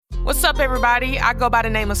What's up, everybody? I go by the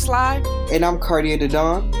name of Sly. And I'm Cartier the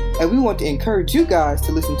Don. And we want to encourage you guys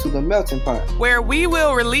to listen to The Melting Pot, where we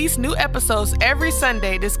will release new episodes every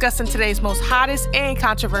Sunday discussing today's most hottest and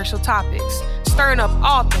controversial topics, stirring up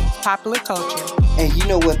all things popular culture. And you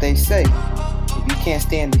know what they say, if you can't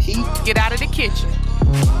stand the heat, get out of the kitchen.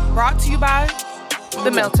 Brought to you by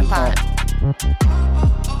The Melting Pot.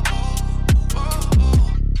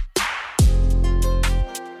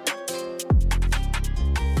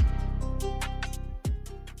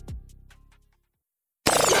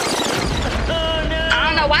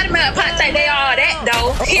 Why the Melting Pot think they all that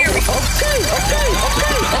though? Period. Okay.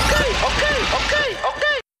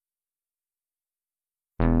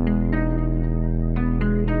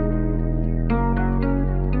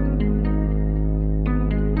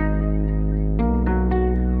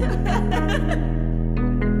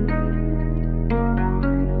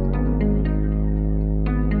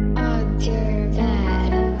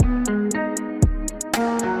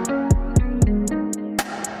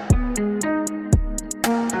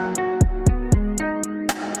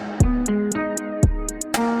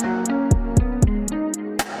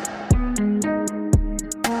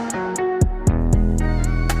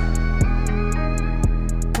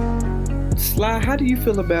 How do you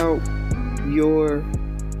feel about your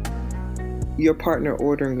partner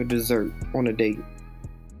ordering a dessert on a date?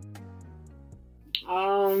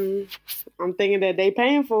 I'm thinking that they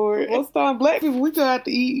paying for it. Most time black people, we go out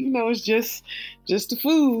to eat, it's just the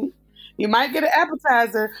food. You might get an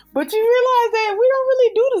appetizer, but you realize that we don't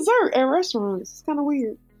really do dessert at restaurants. It's kind of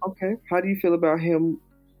weird. Okay. How do you feel about him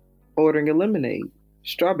ordering a lemonade?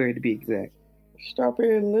 Strawberry to be exact.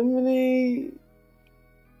 Strawberry lemonade.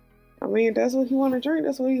 I mean, that's what he want to drink.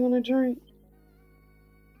 That's what he want to drink.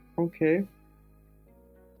 Okay.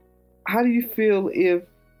 How do you feel if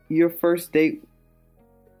your first date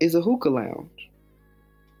is a hookah lounge?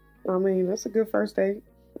 I mean, that's a good first date.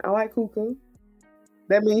 I like hookah.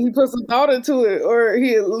 That means he put some thought into it, or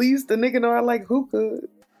he at least the nigga know I like hookah.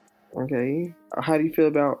 Okay. How do you feel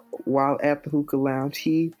about while at the hookah lounge,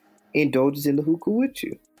 he indulges in the hookah with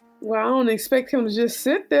you? Well, I don't expect him to just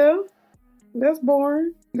sit there. That's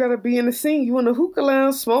boring. You gotta be in the scene. You in the hookah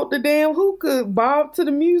lounge, smoke the damn hookah, bob to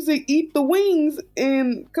the music, eat the wings,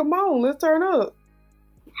 and come on, let's turn up.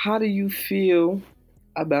 How do you feel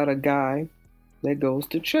about a guy that goes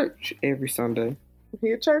to church every Sunday?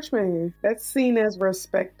 He a church man. That's seen as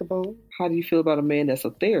respectable. How do you feel about a man that's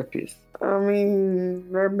a therapist? I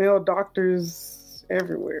mean, there are male doctors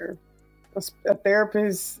everywhere. A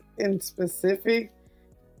therapist in specific,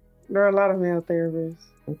 there are a lot of male therapists.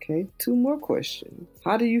 Okay, 2 more questions.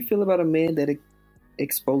 How do you feel about a man that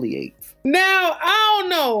exfoliates? Now, I don't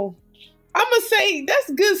know. I'm going to say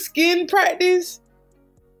that's good skin practice.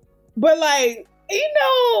 But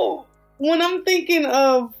when I'm thinking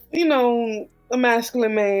of, a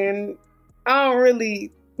masculine man, I don't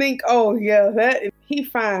really think, oh, yeah, he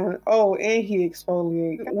fine. Oh, and he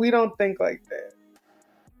exfoliate. We don't think like that.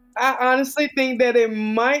 I honestly think that it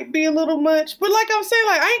might be a little much, but like I'm saying,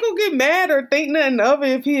 I ain't gonna get mad or think nothing of it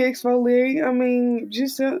if he exfoliate. I mean,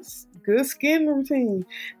 just a good skin routine.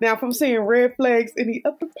 Now, if I'm seeing red flags any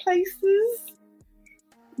other places,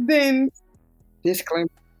 then disclaimer.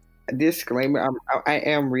 I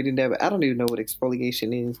am reading that, but I don't even know what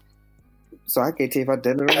exfoliation is, so I can't tell if I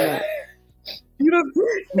done it or not. You know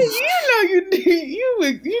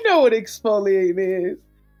what exfoliate is.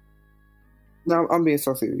 No, I'm being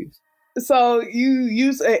so serious. So you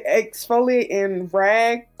use a exfoliate in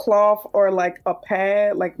rag, cloth, or like a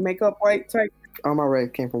pad, like makeup wipe type? All my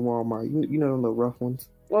rag came from Walmart. You know them little rough ones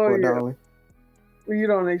for $1. You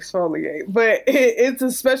don't exfoliate. But it's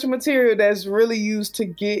a special material that's really used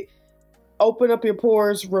to open up your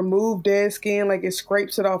pores, remove dead skin, like it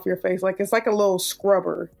scrapes it off your face. Like it's like a little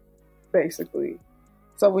scrubber, basically.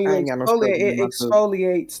 So when you exfoliate, it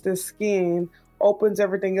exfoliates the skin, opens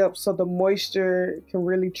everything up so the moisture can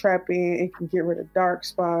really trap in and can get rid of dark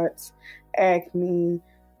spots, acne,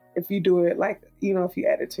 if you do it if you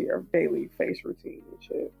add it to your daily face routine and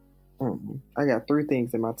shit. I got 3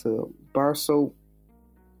 things in my tub: bar soap,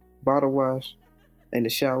 bottle wash, and the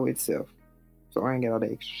shower itself. So I ain't got all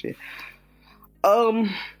the extra shit.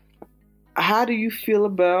 How do you feel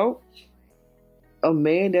about a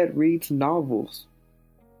man that reads novels?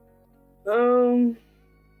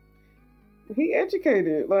 He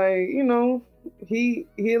educated, he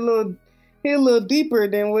a little deeper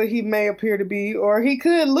than what he may appear to be, or he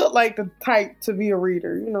could look like the type to be a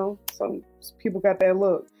reader. Some people got that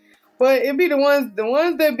look, but it be the ones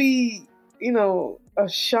that be, a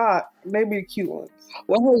shot. They be the cute ones.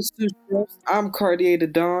 Well, hey, I'm Cartier the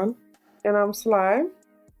Don, and I'm Sly.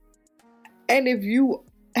 And if you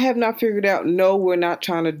have not figured out. No, we're not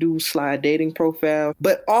trying to do slide dating profiles.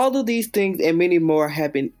 But all of these things and many more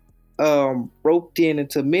have been roped in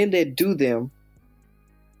into men that do them.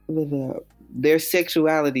 Their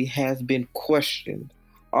sexuality has been questioned.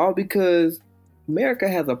 All because America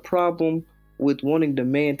has a problem with wanting the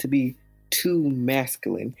man to be too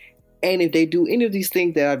masculine. And if they do any of these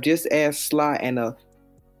things that I've just asked Sly and a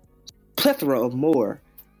plethora of more,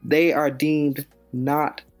 they are deemed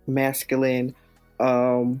not masculine,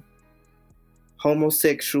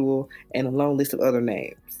 homosexual, and a long list of other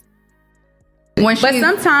names. But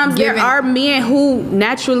sometimes there are men who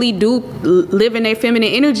naturally do live in their feminine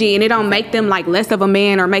energy, and it don't make them like less of a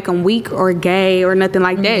man or make them weak or gay or nothing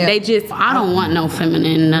like that. Yeah. They just, I don't want no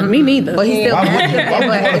feminine. Nothing. Me neither. But he's still a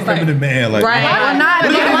feminine man. Like, right. Well, not.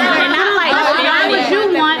 And I'm like,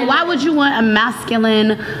 why would you want a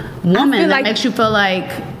masculine woman that makes you feel like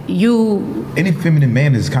you? Any feminine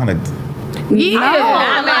man is kind of. Feminine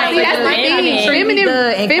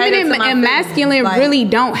and masculine really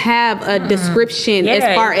don't have a description as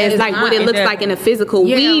far as like what it looks like in the physical.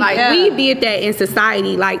 We did that in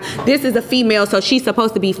society. Like, this is a female, so she's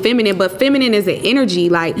supposed to be feminine, but feminine is an energy.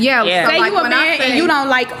 Like, say you a man and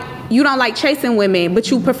you don't like chasing women, but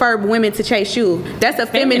you prefer women to chase you. That's a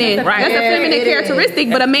feminine. Right. That's a feminine characteristic.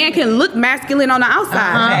 But a man can look masculine on the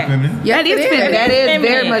outside. That is feminine. That is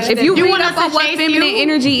very much. If you read up on what feminine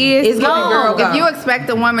energy is, if you expect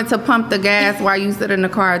a woman to pump the gas while you sit in the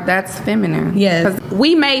car, that's feminine. Yes.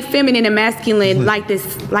 We made feminine and masculine like this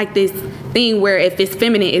thing where if it's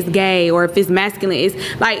feminine it's gay, or if it's masculine it's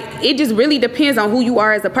like, it just really depends on who you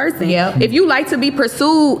are as a person. If you like to be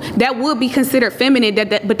pursued, that would be considered feminine,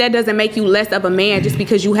 but that doesn't make you less of a man just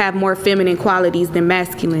because you have more feminine qualities than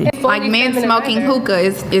masculine. Like men smoking hookah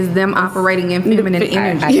is them operating in feminine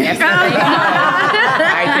energy.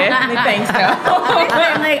 I definitely think so.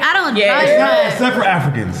 Like, I don't judge. Except for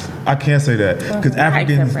Africans. I can't say that. Because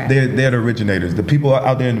Africans, they're the originators. The people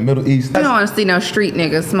out there in the Middle East. You don't want to see no street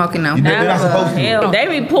niggas smoking no. They're not supposed to.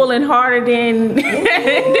 They be pulling harder than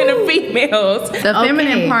the females. The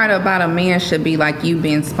feminine part about a man should be like you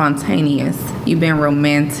being spontaneous. You being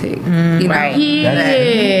romantic. You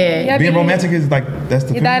know? Being romantic is like, that's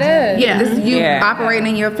the that is. This is you operating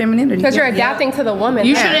in your femininity. Because you're adapting to the woman.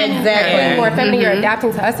 You shouldn't be more feminine. You're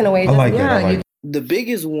adapting to us in a way. I like that. The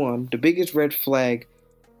biggest red flag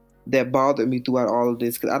that bothered me throughout all of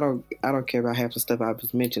this, because I don't care about half the stuff I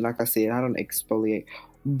just mentioned. Like I said, I don't exfoliate.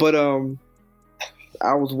 But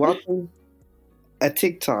I was watching a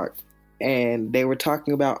TikTok and they were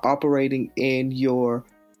talking about operating in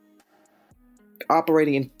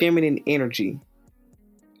feminine energy.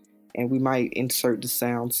 And we might insert the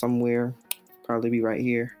sound somewhere. Probably be right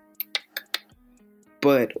here.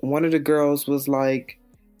 But one of the girls was like,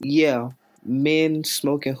 yeah, men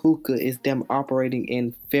smoking hookah is them operating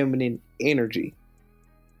in feminine energy.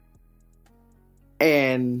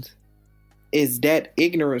 And is that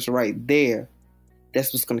ignorance right there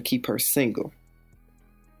that's what's going to keep her single?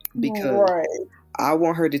 Because I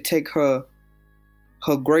want her to take her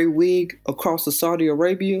gray wig across to Saudi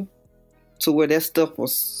Arabia to where that stuff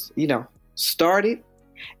was, started,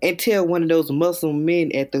 and tell one of those Muslim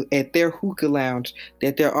men at their hookah lounge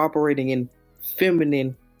that they're operating in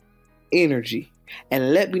feminine energy,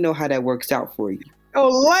 and let me know how that works out for you. Oh,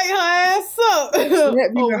 light her ass up.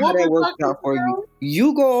 Let me know how that works out for you.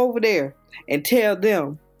 You go over there and tell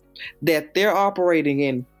them that they're operating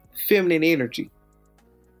in feminine energy.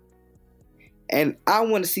 And I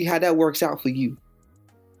want to see how that works out for you.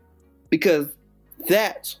 Because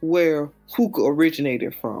that's where hookah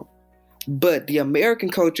originated from. But the American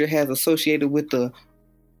culture has associated with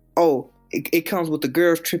it comes with the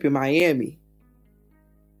girls trip in Miami.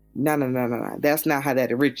 No. That's not how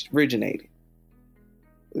that originated.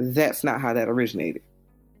 That's not how that originated.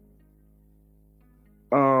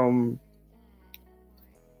 Along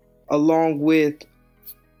with,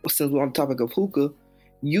 since we're on the topic of hookah,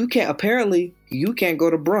 you can't go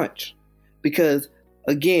to brunch because,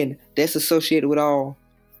 again, that's associated with all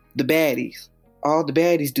the baddies. All the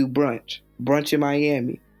baddies do brunch. Brunch in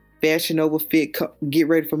Miami. Fashion Nova Fit, get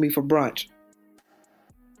ready for me for brunch.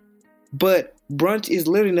 But brunch is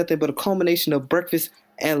literally nothing but a culmination of breakfast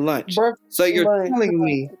and lunch. So you're telling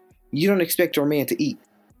me you don't expect your man to eat.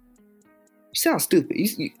 You sound stupid.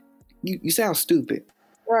 You sound stupid.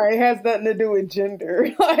 Right, it has nothing to do with gender.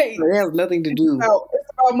 It has nothing to do. It's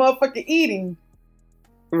about motherfucking eating.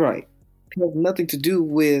 Right. It has nothing to do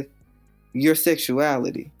with your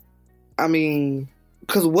sexuality. I mean,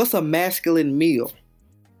 because what's a masculine meal?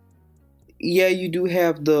 Yeah, you do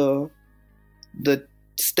have the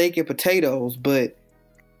steak and potatoes, but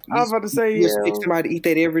I was about to say, you expect somebody to eat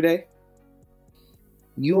that every day?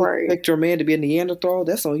 You expect your man to be a Neanderthal?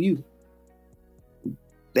 That's on you.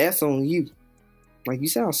 That's on you. Like, you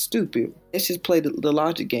sound stupid. Let's just play the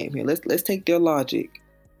logic game here. Let's take their logic.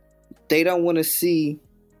 They don't want to see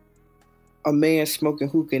a man smoking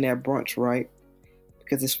hookah in that brunch, right?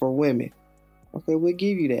 Because it's for women. Okay, we'll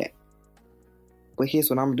give you that. But here's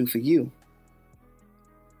what I'm going to do for you.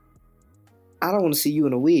 I don't want to see you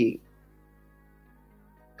in a wig.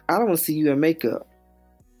 I don't want to see you in makeup.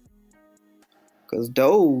 Because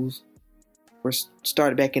those were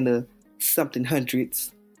started back in the something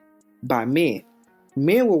hundreds by men.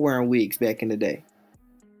 Men were wearing wigs back in the day.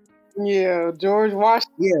 Yeah, George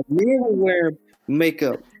Washington. Yeah, men were wearing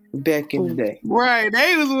makeup back in the day. Right,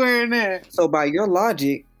 they was wearing that. So by your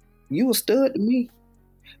logic, you a stud to me.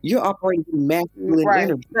 You're operating in masculine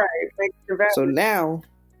energy. Right. So now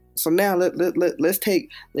let's take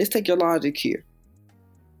your logic here.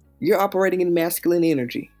 You're operating in masculine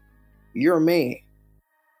energy. You're a man.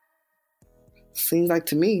 Seems like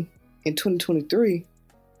to me, in 2023,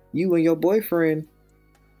 you and your boyfriend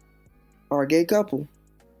are a gay couple.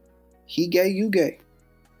 He gay, you gay.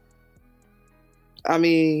 I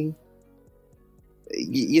mean,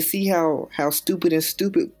 you see how stupid and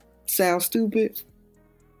stupid sounds stupid?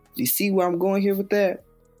 You see where I'm going here with that?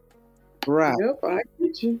 Right. Yep, I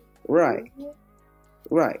get you. Right.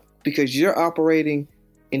 Because you're operating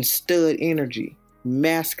in stud energy,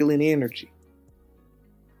 masculine energy,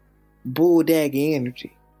 bulldaggy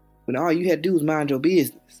energy. When all you had to do was mind your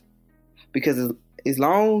business. Because as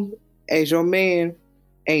long as your man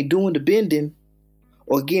ain't doing the bending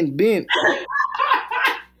or getting bent,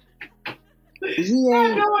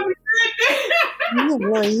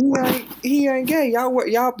 he ain't gay. Y'all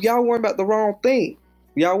worrying about the wrong thing.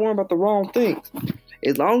 Y'all worrying about the wrong things.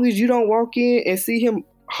 As long as you don't walk in and see him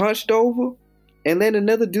hunched over and let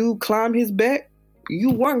another dude climb his back,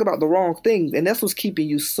 you worrying about the wrong things, and that's what's keeping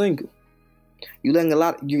you single. You're letting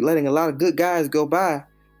a lot of good guys go by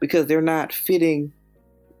because they're not fitting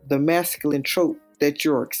the masculine trope that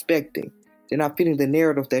you're expecting. They're not fitting the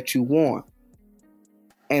narrative that you want.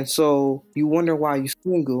 And so you wonder why you're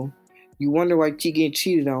single. You wonder why you keep getting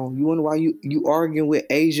cheated on. You wonder why you arguing with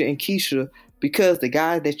Asia and Keisha because the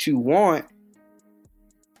guys that you want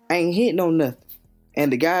ain't hitting on nothing.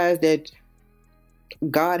 And the guys that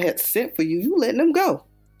God had sent for you, you letting them go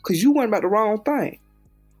because you worrying about the wrong thing.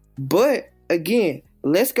 But again,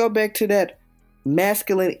 let's go back to that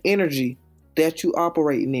masculine energy that you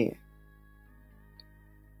operating in.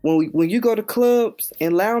 When you go to clubs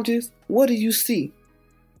and lounges, what do you see?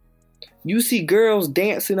 You see girls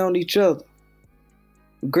dancing on each other.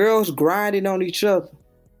 Girls grinding on each other.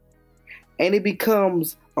 And it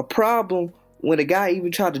becomes a problem when a guy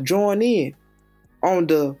even try to join in on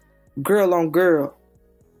the girl on girl.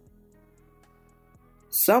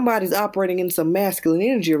 Somebody's operating in some masculine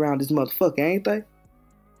energy around this motherfucker, ain't they?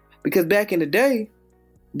 Because back in the day,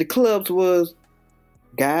 the clubs was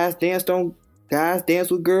guys danced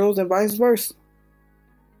with girls and vice versa.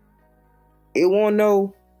 It won't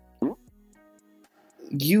know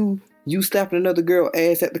you slapping another girl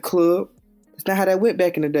ass at the club. That's not how that went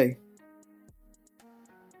back in the day.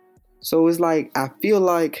 So it's like, I feel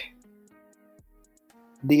like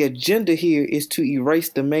the agenda here is to erase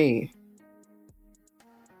the man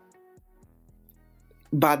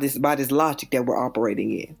by this logic that we're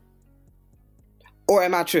operating in. Or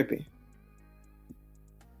am I tripping?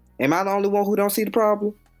 Am I the only one who don't see the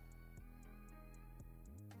problem?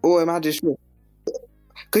 Or am I just tripping?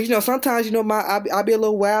 Because, sometimes, I be a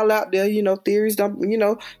little wild out there, theories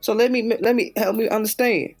don't, so let me help me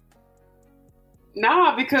understand.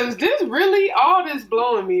 Nah, because this really, all this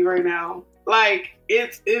blowing me right now. Like,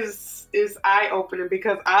 it's eye-opening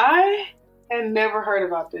because I had never heard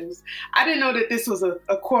about this. I didn't know that this was a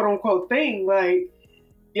quote-unquote thing. Like,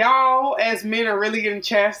 y'all as men are really getting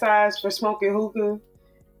chastised for smoking hookah.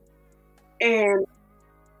 And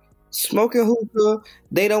smoking hookah,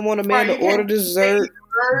 they don't want a man to order dessert,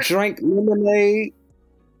 drink lemonade.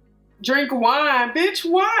 Drink wine, bitch.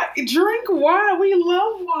 Why? Drink wine. We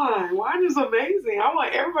love wine. Wine is amazing. I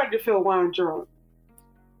want everybody to feel wine drunk.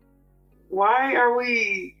 Why are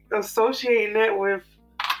we associating that with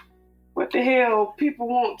what the hell people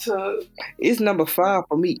want to... It's number 5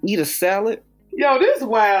 for me. Eat a salad. Yo, this is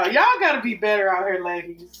wild. Y'all gotta be better out here,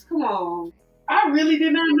 ladies. Come on. I really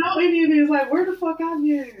did not know any of this. Like, where the fuck I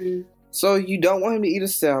been? So you don't want him to eat a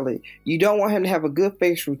salad. You don't want him to have a good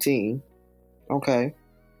face routine. Okay.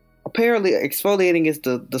 Apparently, exfoliating is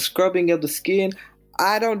the scrubbing of the skin.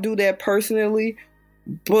 I don't do that personally,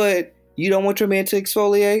 but you don't want your man to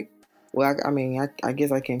exfoliate? Well, I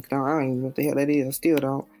guess I can. I don't even know what the hell that is. I still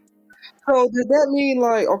don't. So does that mean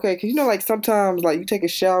like, okay, because you know, like sometimes like you take a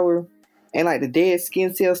shower and like the dead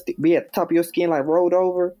skin cells be at the top of your skin like rolled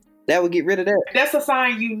over, that would get rid of that? That's a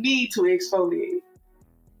sign you need to exfoliate.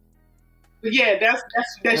 But yeah, that's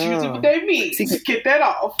usually what they mean. See, just get that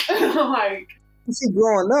off. Like, see,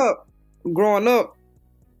 growing up,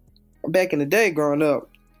 back in the day,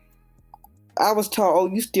 I was taught, oh,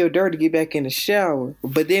 you still dirty, get back in the shower.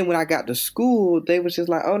 But then when I got to school, they was just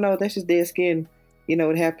like, oh no, that's just dead skin. You know,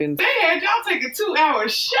 it happens. They had y'all taking 2-hour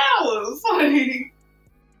showers. Like,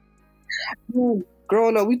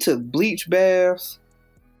 growing up, we took bleach baths.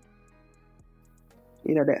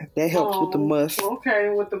 You know, that helps with the must. Okay,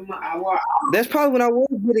 with the must. That's probably when I was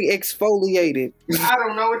getting exfoliated. I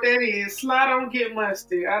don't know what that is. Sly don't get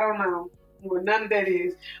musty. I don't know what none of that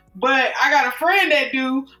is. But I got a friend that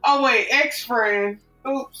do. Oh wait, ex-friend.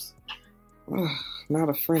 Oops. Not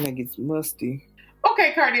a friend that gets musty.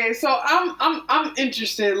 Okay, Cartier. So I'm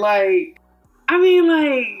interested. Like, I mean,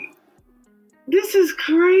 like, this is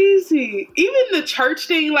crazy. Even the church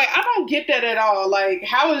thing, like, I don't get that at all. Like,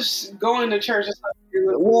 how is going to church?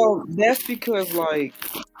 Well, that's because like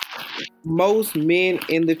most men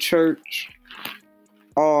in the church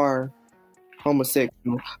are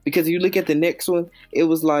homosexual. Because if you look at the next one, it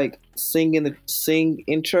was like sing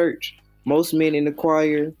in church. Most men in the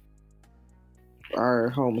choir are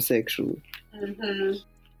homosexual. Mm-hmm.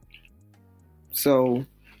 So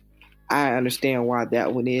I understand why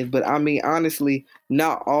that one is, but I mean, honestly,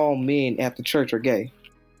 not all men at the church are gay.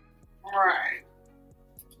 Right.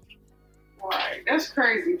 That's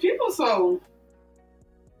crazy. People so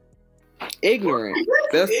ignorant.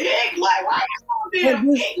 Like, why are you so damn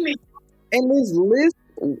ignorant? And this list,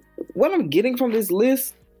 what I'm getting from this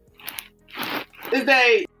list is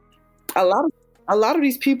that a lot of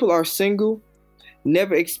these people are single,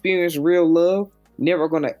 never experienced real love, never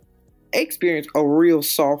gonna experience a real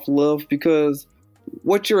soft love, because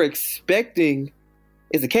what you're expecting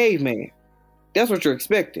is a caveman. That's what you're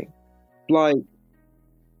expecting. Like,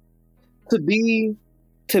 to be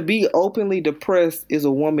openly depressed is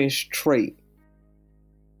a woman's trait.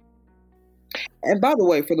 And by the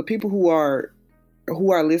way, for the people who are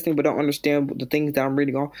listening but don't understand the things that I'm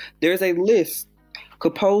reading on, there's a list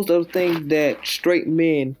composed of things that straight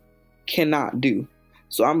men cannot do.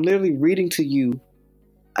 So I'm literally reading to you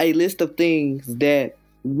a list of things that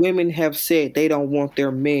women have said they don't want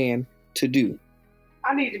their man to do.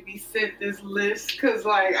 I need to be sent this list because,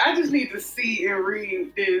 like, I just need to see and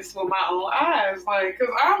read this with my own eyes. Like,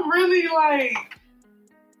 because I'm really, like,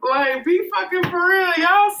 be fucking for real.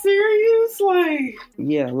 Y'all serious? Like,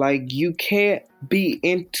 yeah, like, you can't be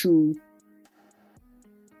into...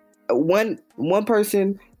 One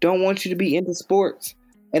person don't want you to be into sports,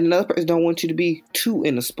 and another person don't want you to be too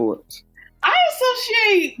into sports. I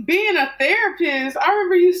associate being a therapist. I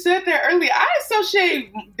remember you said that earlier. I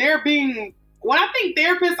associate there being... When I think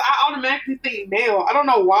therapist, I automatically think male. I don't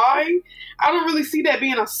know why. I don't really see that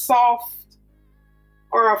being a soft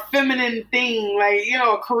or a feminine thing, like, you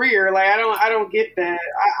know, a career. Like, I don't get that.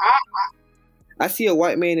 I see a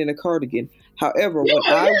white man in a cardigan. However, a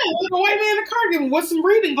white man in a cardigan with some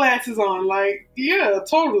reading glasses on. Like, yeah,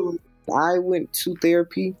 totally. I went to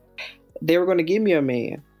therapy. They were going to give me a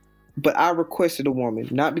man, but I requested a woman,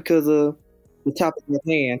 not because of the top of my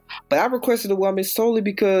hand, but I requested a woman solely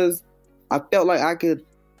because I felt like I could,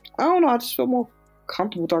 I don't know, I just felt more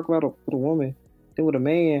comfortable talking about with a woman than with a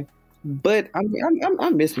man. But I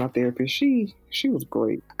miss my therapist. She was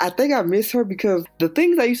great. I think I miss her because the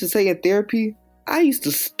things I used to say in therapy, I used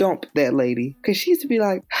to stump that lady. Because she used to be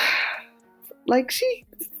like she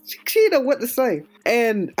didn't know what to say.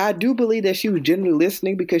 And I do believe that she was genuinely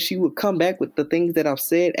listening, because she would come back with the things that I've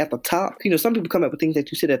said at the top. You know, some people come up with things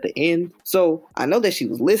that you said at the end. So I know that she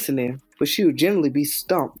was listening, but she would generally be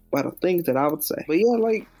stumped by the things that I would say. But yeah,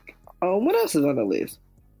 like, what else is on the list?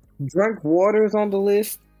 Drink water is on the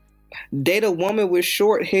list. Date a woman with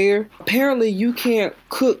short hair. Apparently, you can't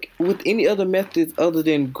cook with any other methods other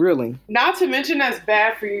than grilling. Not to mention that's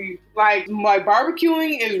bad for you. Like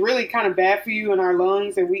barbecuing is really kind of bad for you in our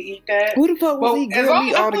lungs, and we eat that. Who the fuck was eating grilled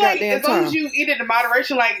meat all the goddamn time? As long as you eat it in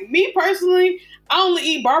moderation. Like, me personally, I only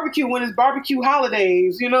eat barbecue when it's barbecue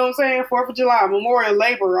holidays. You know what I'm saying? 4th of July, Memorial,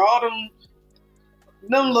 Labor, all them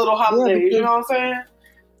little holidays. Yeah, you know what I'm saying?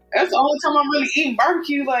 That's the only time I'm really eating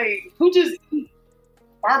barbecue. Like, who just eat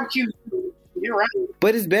barbecue? You're right.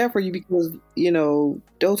 But it's bad for you because, you know,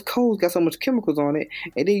 those coals got so much chemicals on it,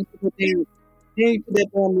 and then you put that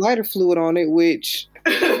lighter fluid on it, which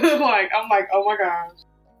I'm like, oh my gosh.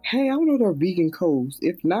 Hey, I don't know if they're vegan coals.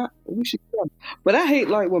 If not, we should go. But I hate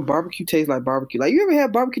like when barbecue tastes like barbecue. Like, you ever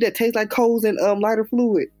had barbecue that tastes like coals and lighter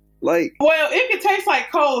fluid? Like, well, it can taste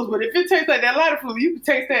like Kohl's, but if it tastes like that lighter fluid, you can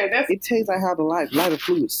taste that. It tastes like how the lighter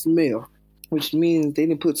fluid smell, which means they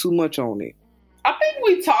didn't put too much on it. I think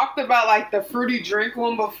we talked about like the fruity drink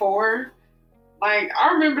one before. Like,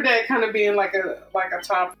 I remember that kind of being like a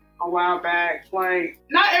top a while back. Like,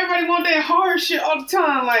 not everybody want that hard shit all the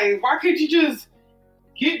time. Like, why can't you just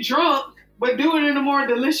get drunk but do it in a more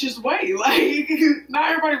delicious way? Like, not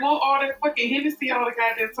everybody want all that fucking Hennessy all the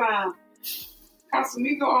goddamn time.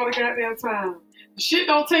 Casamigo all the goddamn time. The shit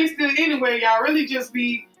don't taste good anyway. Y'all really just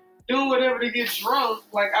be doing whatever to get drunk.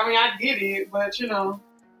 Like, I mean, I get it, but you know.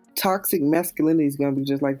 Toxic masculinity is going to be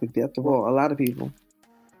just like the death of a lot of people.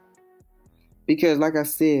 Because, like I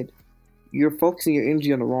said, you're focusing your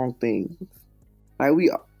energy on the wrong things. Like,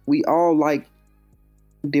 we all like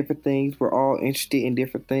different things. We're all interested in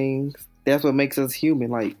different things. That's what makes us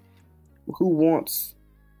human. Like, who wants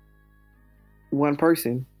one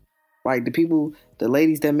person? Like, the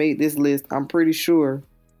ladies that made this list, I'm pretty sure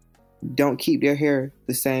don't keep their hair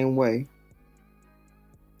the same way.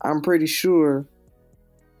 I'm pretty sure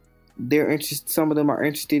some of them are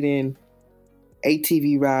interested in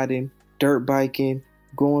ATV riding, dirt biking,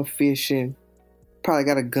 going fishing, probably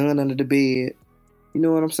got a gun under the bed. You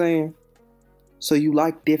know what I'm saying? So you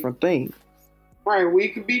like different things. Right, we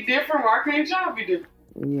could be different. Why can't y'all be different?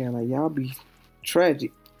 Yeah, like y'all be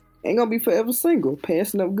tragic. Ain't gonna be forever single,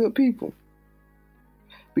 passing up good people.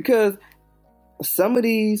 Because some of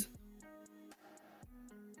these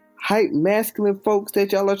hype masculine folks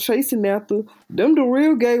that y'all are chasing after, them the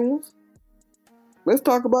real gay ones. Let's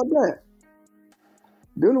talk about that.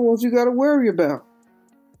 They're the ones you gotta worry about.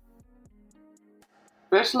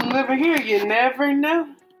 Especially living here, you never know.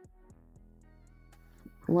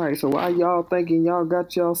 Right, so why y'all thinking y'all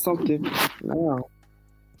got y'all something now?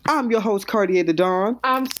 I'm your host, Cartier the Dawn.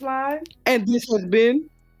 I'm Sly. And this has been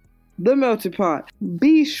The Melting Pot.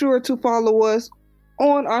 Be sure to follow us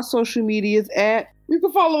on our social medias at... You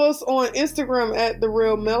can follow us on Instagram at The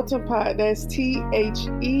Real Melting Pot. That's THEE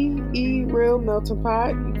Real Melting Pot.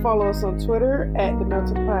 You can follow us on Twitter at The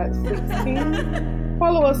Melting Pot 16.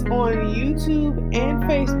 Follow us on YouTube and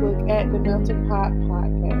Facebook at The Melting Pot